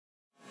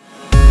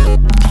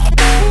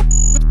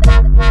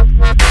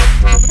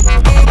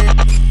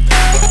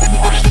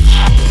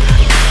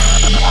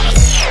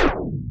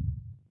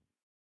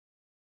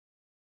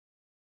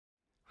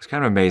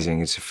kind of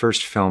amazing. It's the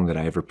first film that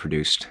I ever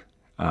produced.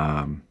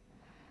 And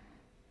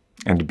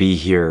to be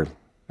here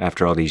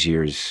after all these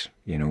years,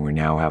 you know, we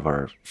now have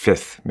our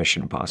 5th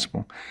Mission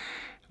Impossible.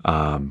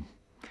 I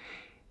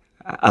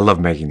love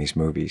making these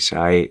movies.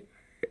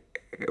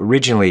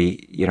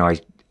 Originally, you know,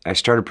 I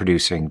started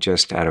producing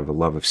just out of a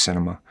love of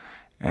cinema,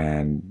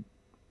 and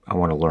I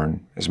want to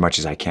learn as much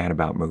as I can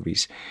about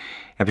movies.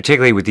 And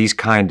particularly with these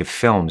kind of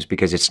films,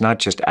 because it's not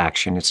just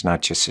action, it's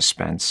not just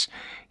suspense.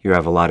 You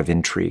have a lot of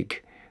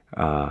intrigue.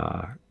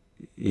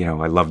 You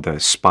know, I love the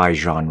spy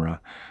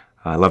genre.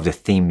 I love the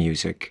theme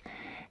music.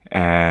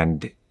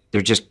 And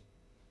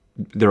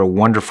they're a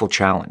wonderful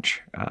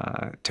challenge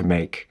to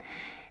make,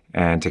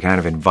 and to kind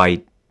of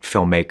invite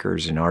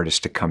filmmakers and artists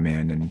to come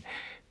in and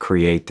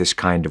create this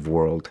kind of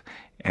world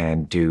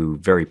and do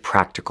very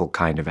practical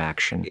kind of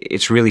action.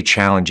 It's really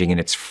challenging, and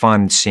it's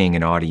fun seeing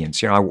an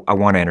audience. You know, I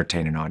want to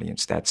entertain an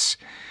audience. That's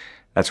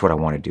what I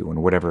want to do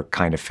in whatever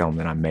kind of film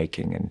that I'm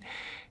making.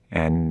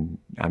 And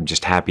I'm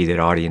just happy that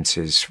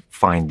audiences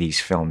find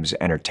these films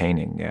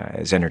entertaining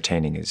as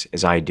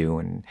I do.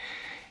 And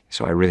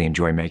so I really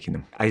enjoy making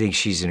them. I think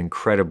she's an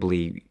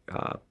incredibly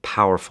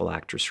powerful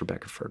actress,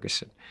 Rebecca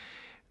Ferguson.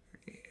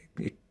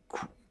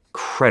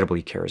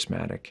 Incredibly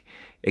charismatic,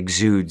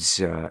 exudes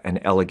an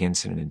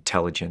elegance and an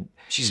intelligence.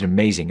 She's an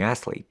amazing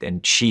athlete,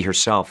 and she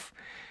herself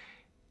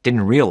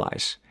didn't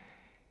realize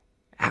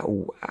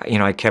how, you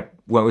know,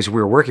 as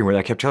we were working with her,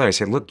 I kept telling her, I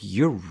said, look,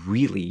 you're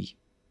really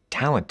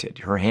talented.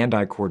 Her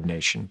hand-eye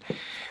coordination,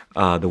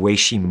 the way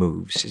she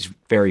moves is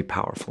very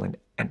powerful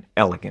and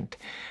elegant.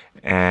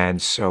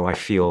 And so I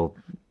feel,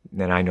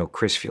 and I know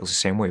Chris feels the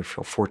same way, we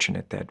feel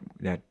fortunate that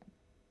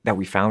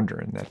we found her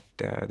and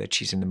that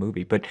she's in the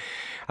movie. But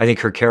I think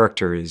her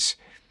character is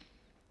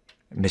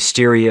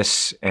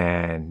mysterious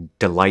and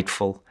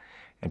delightful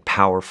and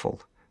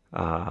powerful.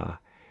 And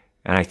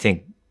I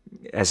think,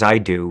 as I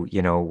do,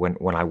 you know,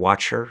 when I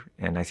watch her,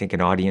 and I think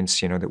an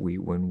audience, you know, that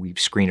when we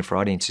screen it for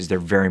audiences, they're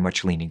very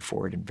much leaning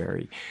forward and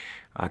very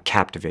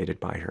captivated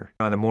by her.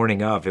 On the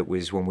morning of, it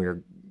was when we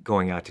were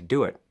going out to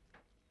do it.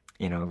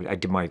 You know, I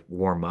did my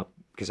warm-up,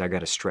 because I got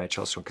to stretch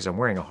also because I'm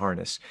wearing a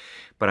harness,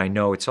 but I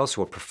know it's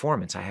also a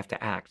performance. I have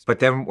to act. But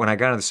then when I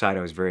got on the side,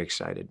 I was very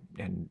excited,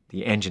 and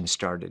the engine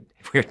started.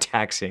 We were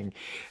taxiing,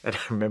 and I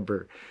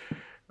remember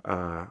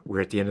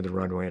we're at the end of the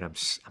runway, and I'm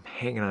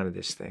hanging onto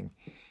this thing.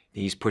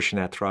 He's pushing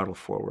that throttle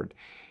forward,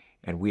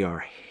 and we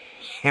are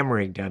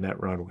hammering down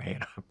that runway,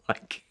 and I'm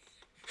like,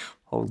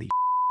 holy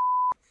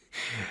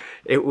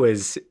It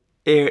was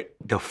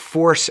the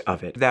force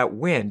of it, that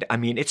wind. I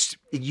mean,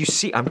 you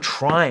see, I'm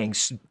trying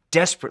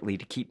desperately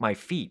to keep my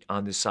feet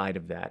on the side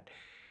of that,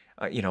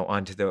 you know,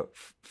 onto the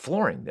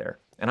flooring there.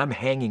 And I'm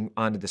hanging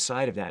onto the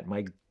side of that,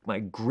 my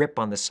grip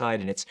on the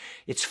side, and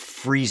it's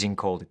freezing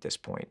cold at this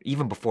point,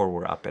 even before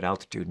we're up at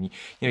altitude. And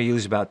you know, you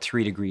lose about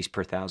 3 degrees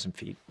per 1,000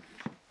 feet.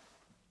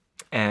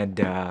 And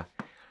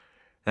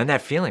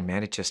that feeling,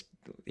 man, the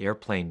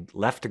airplane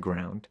left the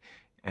ground,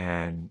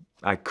 and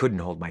I couldn't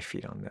hold my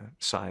feet on the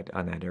side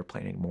on that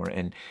airplane anymore.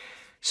 And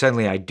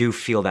suddenly I do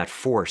feel that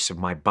force of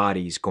my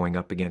body's going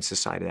up against the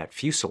side of that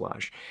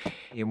fuselage.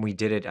 And we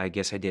did it, I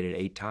guess I did it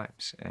 8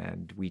 times.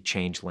 And we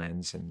changed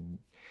lens, and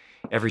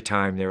every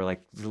time they were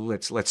like,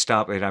 let's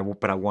stop it.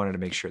 But I wanted to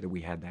make sure that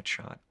we had that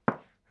shot.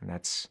 And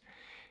it's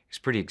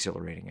pretty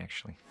exhilarating,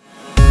 actually.